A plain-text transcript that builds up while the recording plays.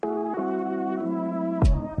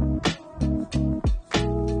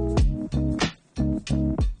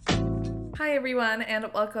Hi, everyone,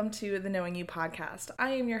 and welcome to the Knowing You podcast. I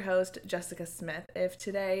am your host, Jessica Smith. If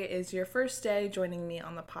today is your first day joining me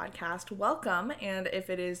on the podcast, welcome. And if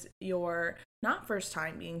it is your not first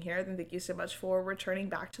time being here, then thank you so much for returning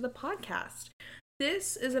back to the podcast.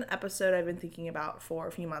 This is an episode I've been thinking about for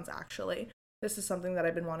a few months, actually. This is something that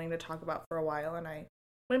I've been wanting to talk about for a while, and I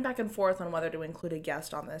went back and forth on whether to include a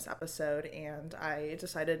guest on this episode, and I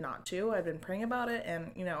decided not to. I've been praying about it,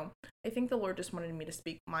 and, I think the Lord just wanted me to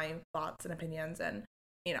speak my thoughts and opinions, and,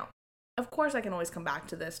 of course I can always come back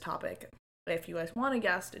to this topic if you guys want a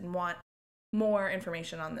guest and want more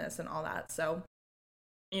information on this and all that. So,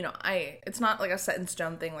 it's not like a set in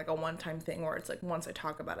stone thing, like a one-time thing where it's like once I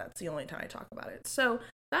talk about it, it's the only time I talk about it. So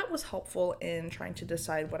that was helpful in trying to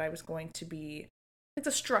decide what I was going to be, like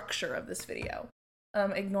the structure of this video.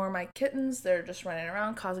 Ignore my kittens. They're just running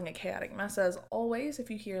around causing a chaotic mess as always. If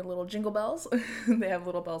you hear little jingle bells, they have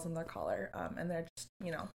little bells in their collar, and they're just,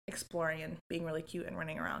 exploring and being really cute and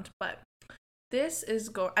running around. But this is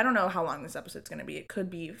I don't know how long this episode's going to be. It could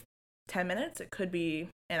be 10 minutes. It could be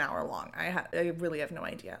an hour long. I really have no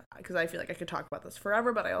idea because I feel like I could talk about this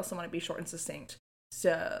forever, but I also want to be short and succinct.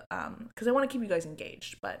 So, because I want to keep you guys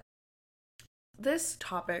engaged. But this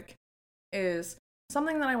topic is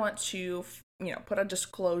something that I want to, put a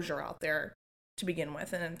disclosure out there to begin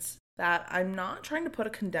with, and it's that I'm not trying to put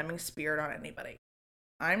a condemning spirit on anybody.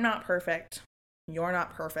 I'm not perfect. You're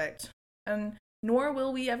not perfect. And nor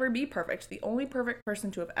will we ever be perfect. The only perfect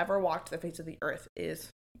person to have ever walked the face of the earth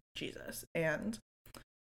is Jesus. And,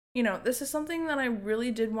 this is something that I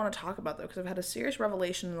really did want to talk about, though, because I've had a serious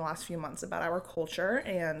revelation in the last few months about our culture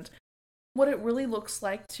and what it really looks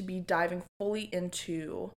like to be diving fully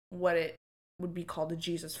into what it would be called a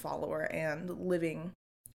Jesus follower and living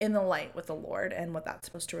in the light with the Lord and what that's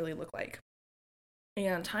supposed to really look like.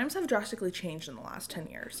 And times have drastically changed in the last 10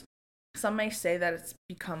 years. Some may say that it's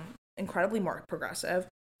become incredibly more progressive.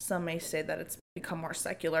 Some may say that it's become more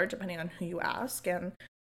secular, depending on who you ask. And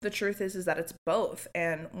the truth is that it's both.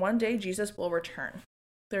 And one day Jesus will return.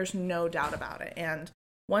 There's no doubt about it. And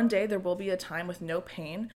one day there will be a time with no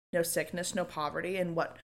pain, no sickness, no poverty, and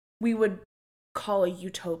what we would call a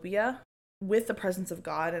utopia with the presence of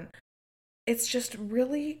God. And it's just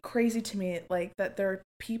really crazy to me, like, that there are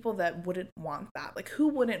people that wouldn't want that. Like, who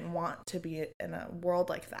wouldn't want to be in a world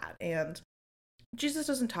like that? And Jesus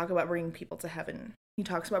doesn't talk about bringing people to heaven. He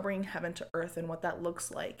talks about bringing heaven to earth and what that looks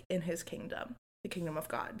like in his kingdom, the kingdom of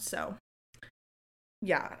God. So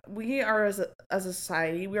yeah, we are, as a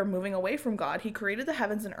society, we are moving away from God. He created the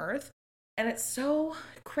heavens and earth, and it's so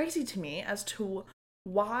crazy to me as to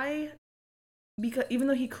why, because even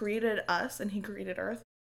though he created us and he created earth,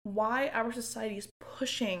 why our society is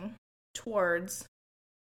pushing towards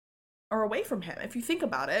or away from him. If you think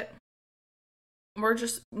about it, we're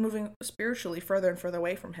just moving spiritually further and further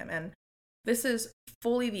away from him. And this is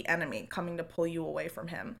fully the enemy coming to pull you away from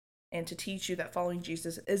him and to teach you that following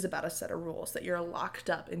Jesus is about a set of rules, that you're locked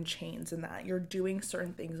up in chains and that you're doing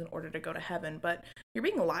certain things in order to go to heaven. But you're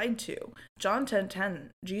being lied to. John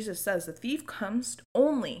 10:10, Jesus says, "The thief comes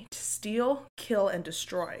only to steal, kill, and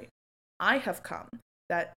destroy. I have come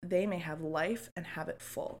that they may have life and have it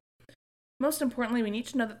full." Most importantly, we need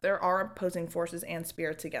to know that there are opposing forces and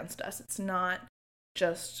spirits against us. It's not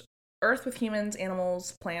just earth with humans,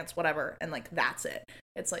 animals, plants, whatever, and like that's it.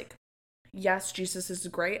 It's like, yes, Jesus is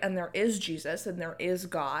great, and there is Jesus, and there is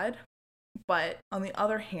God, but on the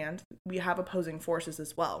other hand, we have opposing forces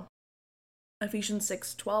as well. Ephesians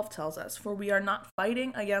 6:12 tells us, "For we are not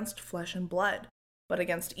fighting against flesh and blood, but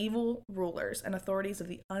against evil rulers and authorities of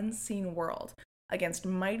the unseen world, against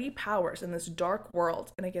mighty powers in this dark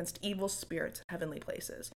world, and against evil spirits in heavenly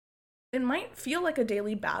places." It might feel like a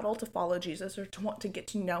daily battle to follow Jesus or to want to get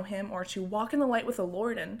to know him or to walk in the light with the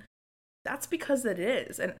Lord, and that's because it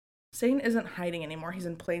is. And Satan isn't hiding anymore. He's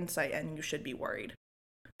in plain sight, and you should be worried.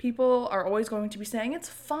 People are always going to be saying, "It's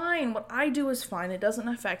fine. What I do is fine. It doesn't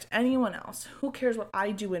affect anyone else. Who cares what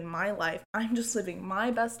I do in my life? I'm just living my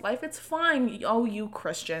best life. It's fine. Oh, you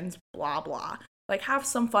Christians, blah, blah." Like, have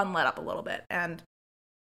some fun, let up a little bit. And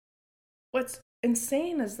what's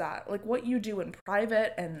insane is that, like, what you do in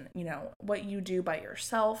private and, what you do by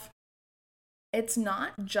yourself, it's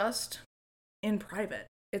not just in private.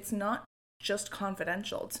 It's not just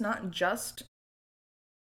confidential. It's not just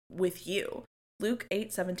with you. Luke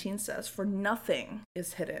 8:17 says, "For nothing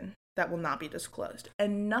is hidden that will not be disclosed,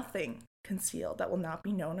 and nothing concealed that will not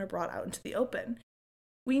be known or brought out into the open."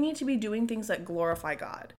 We need to be doing things that glorify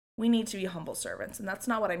God. We need to be humble servants, and that's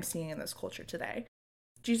not what I'm seeing in this culture today.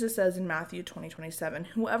 Jesus says in Matthew 20:27,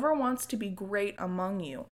 "Whoever wants to be great among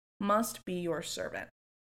you must be your servant,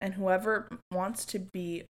 and whoever wants to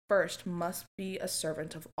be first must be a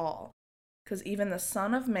servant of all." because even the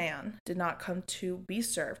Son of Man did not come to be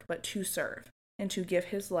served, but to serve, and to give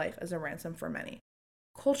his life as a ransom for many.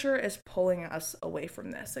 Culture is pulling us away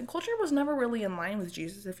from this, and culture was never really in line with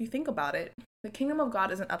Jesus. If you think about it, the kingdom of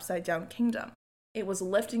God is an upside-down kingdom. It was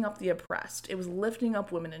lifting up the oppressed. It was lifting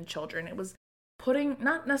up women and children. It was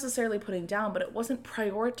not necessarily putting down, but it wasn't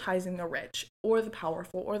prioritizing the rich or the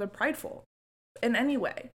powerful or the prideful in any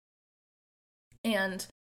way. And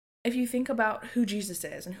if you think about who Jesus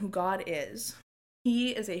is and who God is, he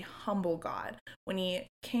is a humble God. When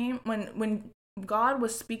God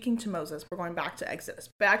was speaking to Moses, we're going back to Exodus,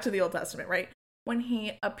 back to the Old Testament, right? When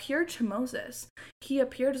he appeared to Moses, he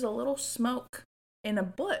appeared as a little smoke in a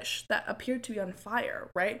bush that appeared to be on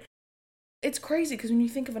fire, right? It's crazy because when you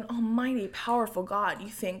think of an almighty, powerful God, you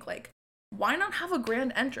think like, why not have a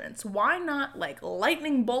grand entrance? Why not like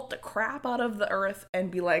lightning bolt the crap out of the earth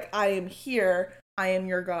and be like, I am here, I am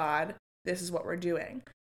your God, this is what we're doing.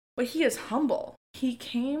 But he is humble. He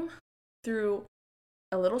came through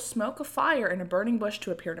a little smoke of fire in a burning bush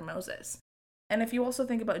to appear to Moses. And if you also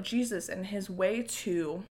think about Jesus and his way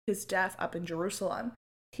to his death up in Jerusalem,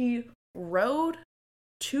 he rode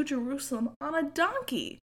to Jerusalem on a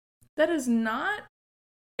donkey. That is not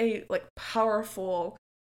a like powerful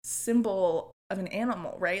symbol of an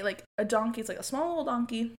animal, right? Like a donkey is like a small little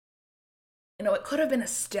donkey. You know, it could have been a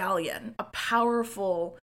stallion, a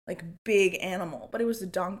powerful, like big animal, but it was a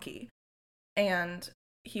donkey. And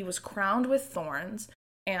he was crowned with thorns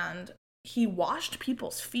and he washed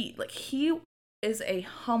people's feet. Like he is a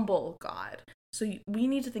humble God. So we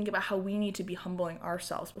need to think about how we need to be humbling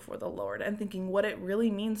ourselves before the Lord and thinking what it really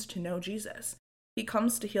means to know Jesus. He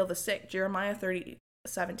comes to heal the sick. Jeremiah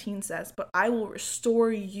 30:17 says, but I will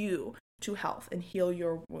restore you to health and heal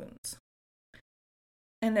your wounds.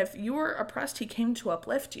 And if you were oppressed, he came to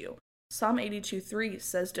uplift you. Psalm 82:3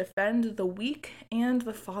 says, defend the weak and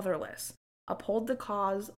the fatherless. Uphold the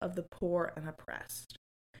cause of the poor and oppressed.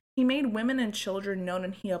 He made women and children known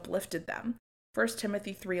and he uplifted them. 1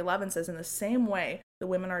 Timothy 3:11 says, in the same way, the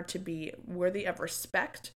women are to be worthy of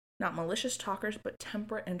respect, not malicious talkers, but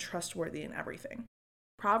temperate and trustworthy in everything.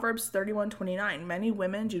 Proverbs 31:29, many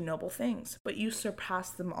women do noble things, but you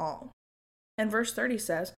surpass them all. And verse 30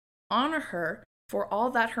 says, honor her for all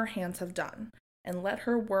that her hands have done, and let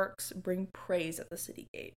her works bring praise at the city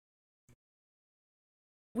gate.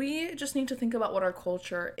 We just need to think about what our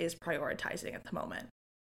culture is prioritizing at the moment.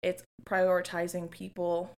 It's prioritizing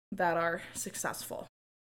people that are successful.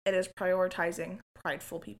 It is prioritizing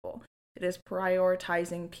prideful people. It is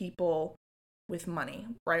prioritizing people with money,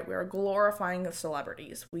 right? We are glorifying the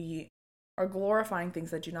celebrities. We are glorifying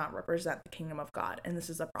things that do not represent the kingdom of God, and this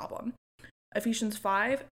is a problem. Ephesians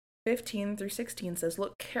 5:15-16 says,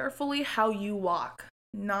 look carefully how you walk,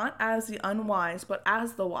 not as the unwise, but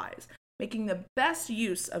as the wise, making the best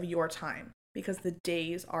use of your time, because the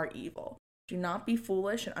days are evil. Do not be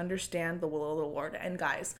foolish and understand the will of the Lord. And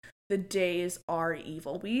guys, the days are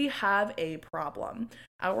evil. We have a problem.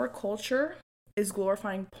 Our culture is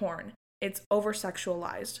glorifying porn. It's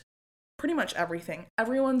over-sexualized. Pretty much everything.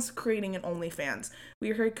 Everyone's creating an OnlyFans.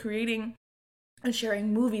 We are creating and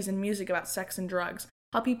sharing movies and music about sex and drugs.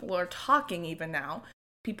 How people are talking even now.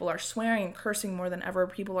 People are swearing and cursing more than ever.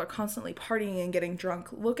 People are constantly partying and getting drunk.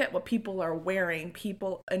 Look at what people are wearing,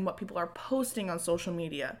 and what people are posting on social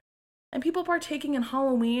media. And people partaking in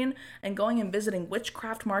Halloween and going and visiting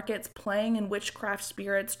witchcraft markets, playing in witchcraft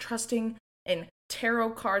spirits, trusting in tarot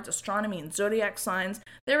cards, astronomy, and zodiac signs.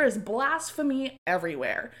 There is blasphemy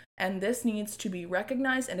everywhere. And this needs to be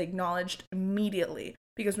recognized and acknowledged immediately.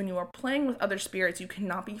 Because when you are playing with other spirits, you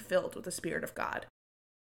cannot be filled with the Spirit of God.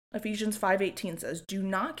 Ephesians 5:18 says, do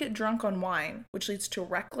not get drunk on wine, which leads to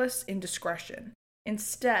reckless indiscretion.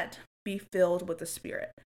 Instead, be filled with the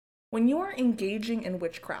Spirit. When you are engaging in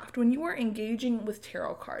witchcraft, when you are engaging with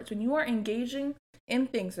tarot cards, when you are engaging in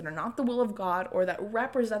things that are not the will of God or that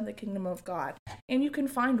represent the kingdom of God, and you can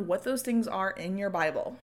find what those things are in your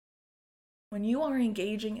Bible, when you are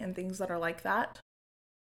engaging in things that are like that,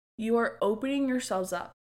 you are opening yourselves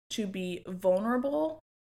up to be vulnerable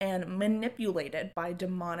and manipulated by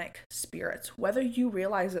demonic spirits, whether you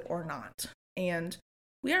realize it or not. And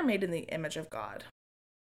we are made in the image of God.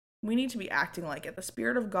 We need to be acting like it. The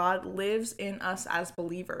Spirit of God lives in us as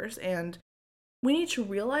believers, and we need to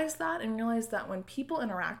realize that and realize that when people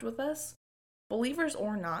interact with us, believers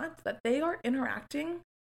or not, that they are interacting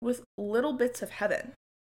with little bits of heaven.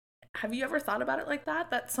 Have you ever thought about it like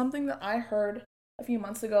that? That's something that I heard a few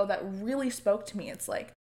months ago that really spoke to me. It's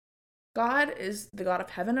like, God is the God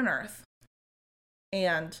of heaven and earth,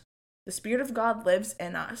 and the Spirit of God lives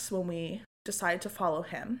in us when we decide to follow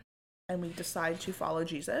him and we decide to follow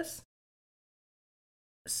Jesus.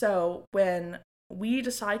 So when we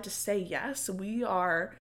decide to say yes, we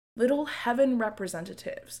are little heaven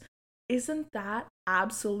representatives. Isn't that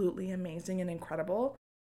absolutely amazing and incredible?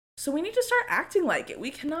 So we need to start acting like it.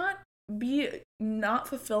 We cannot be not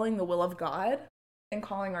fulfilling the will of God and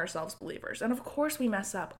calling ourselves believers. And of course we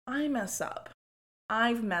mess up. I mess up.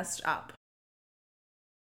 I've messed up.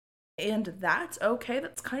 And that's okay.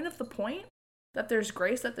 That's kind of the point, that there's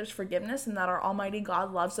grace, that there's forgiveness, and that our Almighty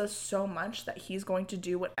God loves us so much that He's going to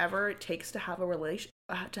do whatever it takes to have a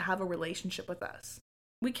relationship with us.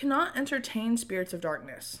 We cannot entertain spirits of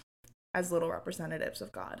darkness as little representatives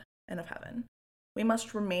of God and of heaven. We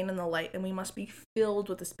must remain in the light, and we must be filled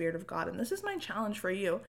with the Spirit of God. And this is my challenge for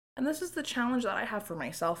you. And this is the challenge that I have for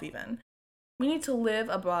myself even. We need to live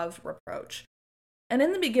above reproach. And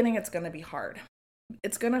in the beginning, it's going to be hard.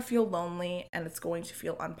 It's going to feel lonely, and it's going to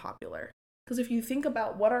feel unpopular. Because if you think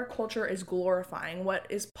about what our culture is glorifying, what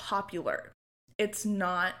is popular, it's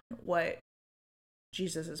not what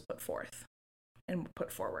Jesus has put forth and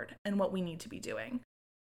put forward and what we need to be doing.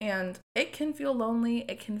 And it can feel lonely.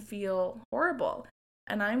 It can feel horrible.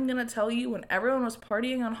 And I'm going to tell you, when everyone was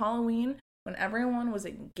partying on Halloween, when everyone was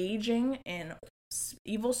engaging in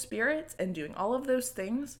evil spirits and doing all of those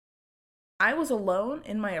things, I was alone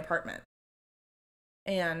in my apartment.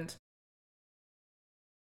 And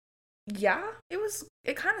yeah,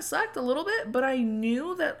 it kind of sucked a little bit, but I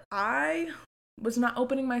knew that I was not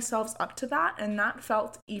opening myself up to that, and that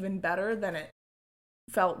felt even better than it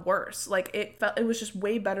felt worse. Like it was just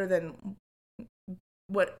way better than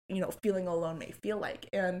what, feeling alone may feel like.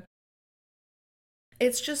 And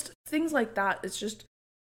it's just things like that. It's just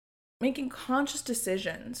making conscious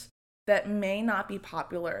decisions that may not be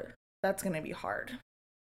popular. That's going to be hard.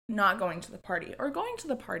 Not going to the party, or going to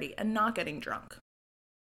the party and not getting drunk,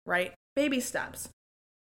 right? Baby steps.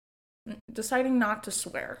 Deciding not to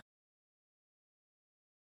swear.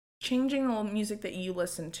 Changing the music that you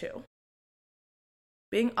listen to.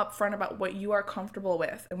 Being upfront about what you are comfortable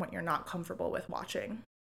with and what you're not comfortable with watching.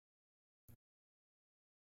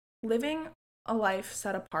 Living a life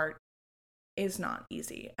set apart is not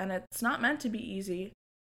easy, and it's not meant to be easy,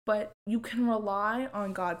 but you can rely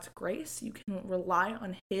on God's grace. You can rely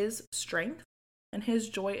on His strength and His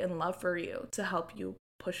joy and love for you to help you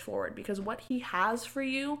push forward, because what He has for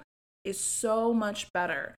you is so much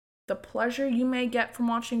better. The pleasure you may get from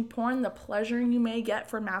watching porn, the pleasure you may get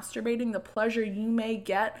from masturbating, the pleasure you may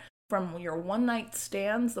get from your one-night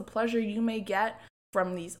stands, the pleasure you may get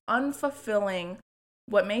from these unfulfilling,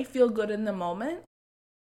 what may feel good in the moments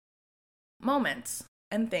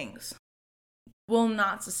and things will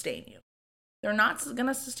not sustain you. They're not going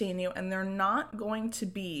to sustain you, and they're not going to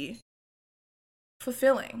be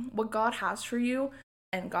fulfilling. What God has for you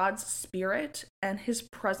and God's Spirit and His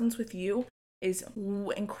presence with you is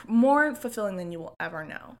more fulfilling than you will ever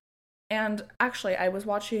know. And actually, I was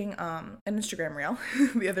watching an Instagram reel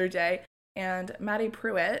the other day, and Maddie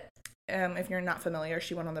Pruitt, if you're not familiar,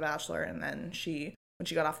 she went on The Bachelor, and then when she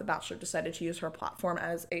got off The Bachelor, decided to use her platform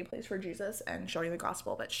as a place for Jesus and showing the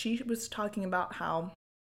gospel. But she was talking about how,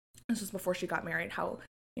 this was before she got married, how,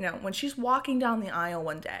 when she's walking down the aisle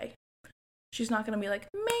one day, she's not going to be like,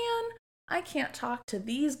 man, I can't talk to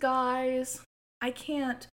these guys. I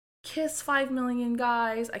can't kiss 5 million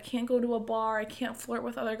guys. I can't go to a bar. I can't flirt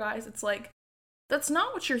with other guys. It's like, that's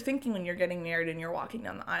not what you're thinking when you're getting married and you're walking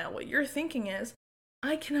down the aisle. What you're thinking is,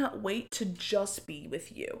 I cannot wait to just be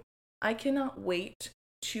with you. I cannot wait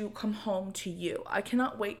to come home to you. I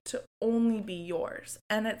cannot wait to only be yours.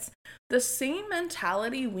 And it's the same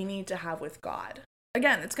mentality we need to have with God.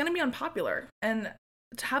 Again, it's going to be unpopular. And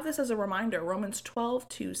to have this as a reminder, Romans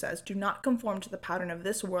 12:2 says, do not conform to the pattern of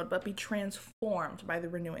this world, but be transformed by the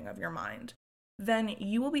renewing of your mind. Then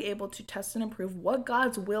you will be able to test and improve what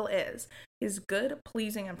God's will is, His good,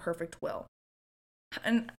 pleasing, and perfect will.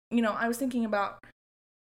 And, I was thinking about,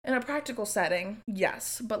 in a practical setting,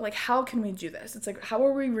 yes, but how can we do this? It's like, how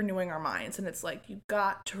are we renewing our minds? And it's like, you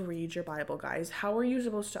got to read your Bible, guys. How are you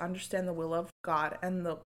supposed to understand the will of God and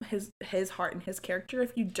his heart and His character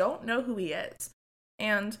if you don't know who He is?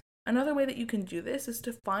 And another way that you can do this is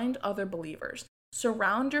to find other believers.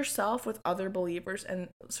 Surround yourself with other believers and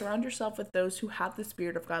surround yourself with those who have the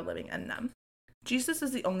Spirit of God living in them. Jesus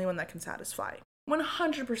is the only one that can satisfy.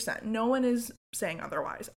 100%. No one is saying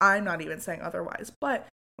otherwise. I'm not even saying otherwise. But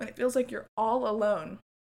when it feels like you're all alone,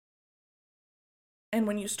 and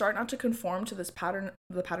when you start not to conform to the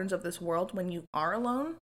patterns of this world, when you are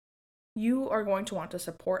alone, you are going to want to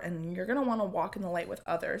support, and you're going to want to walk in the light with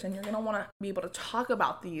others, and you're going to want to be able to talk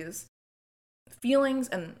about these feelings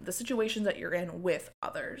and the situations that you're in with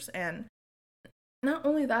others. And not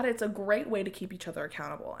only that, it's a great way to keep each other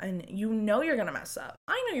accountable. And you know you're going to mess up.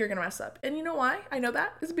 I know you're going to mess up. And you know why I know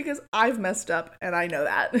that? It's because I've messed up and I know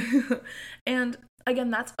that. And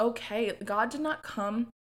again, that's okay. God did not come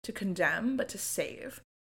to condemn, but to save.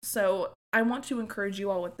 So I want to encourage you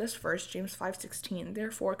all with this verse, James 5:16.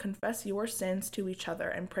 Therefore, confess your sins to each other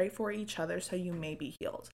and pray for each other so you may be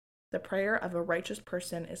healed. The prayer of a righteous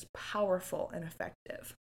person is powerful and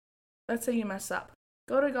effective. Let's say you mess up.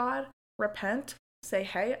 Go to God, repent, say,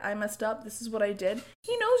 hey, I messed up. This is what I did.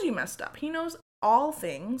 He knows you messed up. He knows all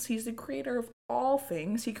things. He's the creator of all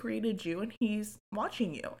things. He created you and he's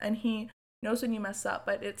watching you and he knows when you mess up.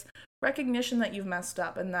 But it's recognition that you've messed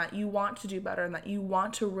up and that you want to do better and that you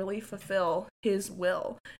want to really fulfill his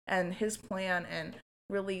will and his plan and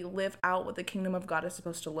really live out what the kingdom of God is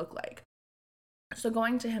supposed to look like. So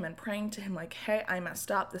going to him and praying to him like, hey, I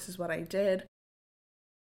messed up. This is what I did.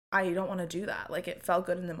 I don't want to do that. Like, it felt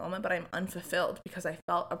good in the moment, but I'm unfulfilled because I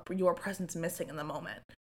felt your presence missing in the moment.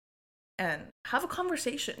 And have a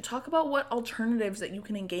conversation. Talk about what alternatives that you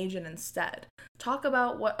can engage in instead. Talk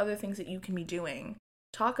about what other things that you can be doing.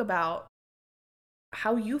 Talk about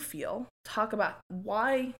how you feel. Talk about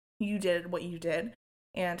why you did what you did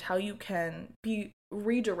and how you can be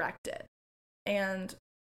redirected. And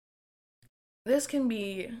this can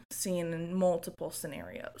be seen in multiple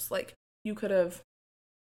scenarios. Like, you could have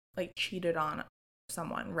cheated on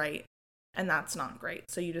someone, right? And that's not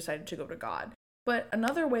great. So you decided to go to God. But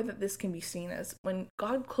another way that this can be seen is when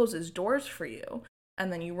God closes doors for you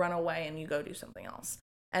and then you run away and you go do something else.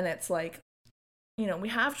 And it's like, we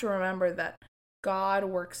have to remember that God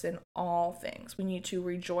works in all things. We need to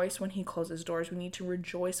rejoice when he closes doors. We need to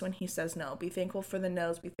rejoice when he says no. Be thankful for the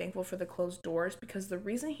no's. Be thankful for the closed doors, because the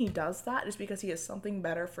reason he does that is because he has something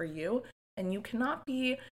better for you. And you cannot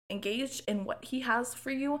be engaged in what he has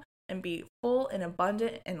for you and be full and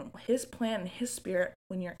abundant in his plan and his spirit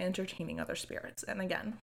when you're entertaining other spirits. And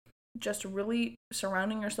again, just really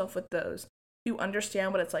surrounding yourself with those who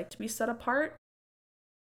understand what it's like to be set apart.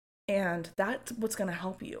 And that's what's going to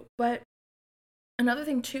help you. But another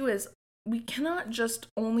thing too is we cannot just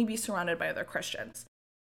only be surrounded by other Christians.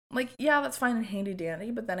 Yeah, that's fine and handy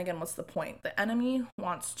dandy, but then again, what's the point? The enemy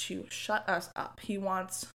wants to shut us up. He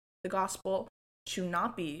wants the gospel to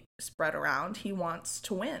not be spread around. He wants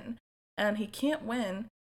to win. And he can't win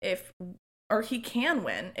he can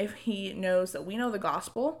win if he knows that we know the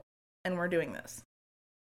gospel and we're doing this.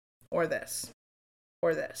 Or this.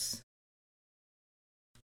 Or this.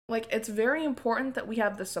 It's very important that we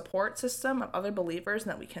have the support system of other believers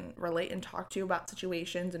and that we can relate and talk to about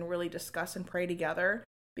situations and really discuss and pray together,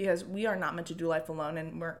 because we are not meant to do life alone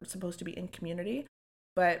and we're supposed to be in community.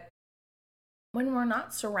 But when we're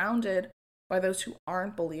not surrounded by those who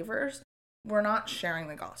aren't believers, we're not sharing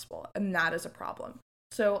the gospel, and that is a problem.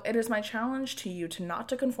 So it is my challenge to you to not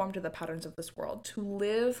to conform to the patterns of this world, to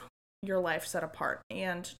live your life set apart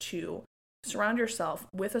and to surround yourself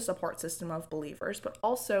with a support system of believers, but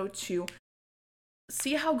also to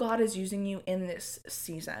see how God is using you in this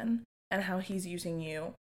season and how he's using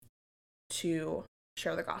you to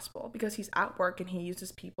share the gospel, because he's at work and he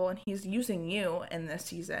uses people and he's using you in this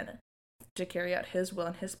season to carry out his will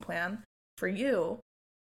and his plan for you.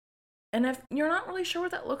 And if you're not really sure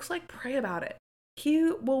what that looks like, pray about it.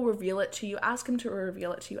 He will reveal it to you. Ask him to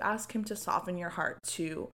reveal it to you. Ask him to soften your heart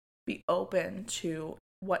to be open to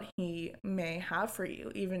what he may have for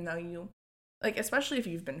you, even though you, especially if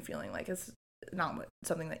you've been feeling like it's not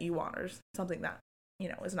something that you want or something that,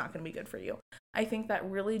 is not going to be good for you. I think that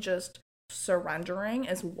really just surrendering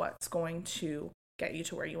is what's going to get you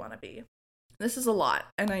to where you want to be. This is a lot,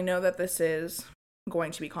 and I know that this is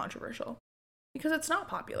going to be controversial because it's not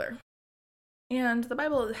popular. And the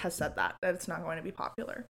Bible has said that it's not going to be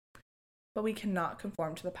popular. But we cannot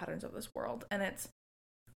conform to the patterns of this world. And it's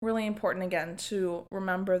really important, again, to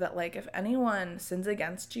remember that, if anyone sins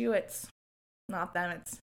against you, it's not them,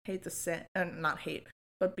 it's hate the sin, not hate,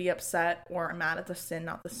 but be upset or mad at the sin,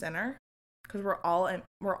 not the sinner. Because we're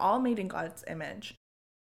all made in God's image.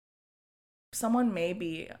 Someone may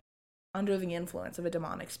be under the influence of a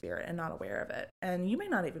demonic spirit and not aware of it. And you may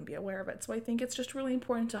not even be aware of it. So I think it's just really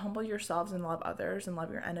important to humble yourselves and love others and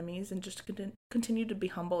love your enemies and just continue to be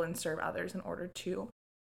humble and serve others in order to,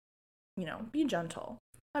 be gentle.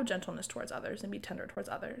 Have gentleness towards others and be tender towards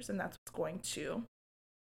others. And that's what's going to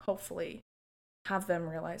hopefully have them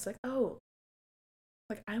realize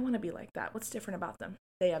I want to be like that. What's different about them?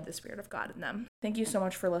 They have the Spirit of God in them. Thank you so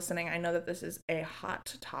much for listening. I know that this is a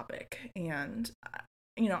hot topic, and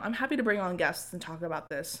I'm happy to bring on guests and talk about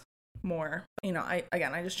this more. I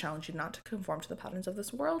just challenge you not to conform to the patterns of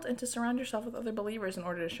this world and to surround yourself with other believers in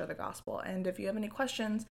order to share the gospel. And if you have any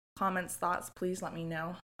questions, comments, thoughts, please let me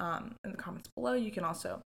know in the comments below. You can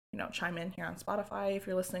also, chime in here on Spotify if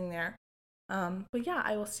you're listening there. But yeah,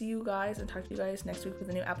 I will see you guys and talk to you guys next week with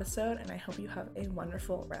a new episode, and I hope you have a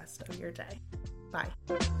wonderful rest of your day. Bye.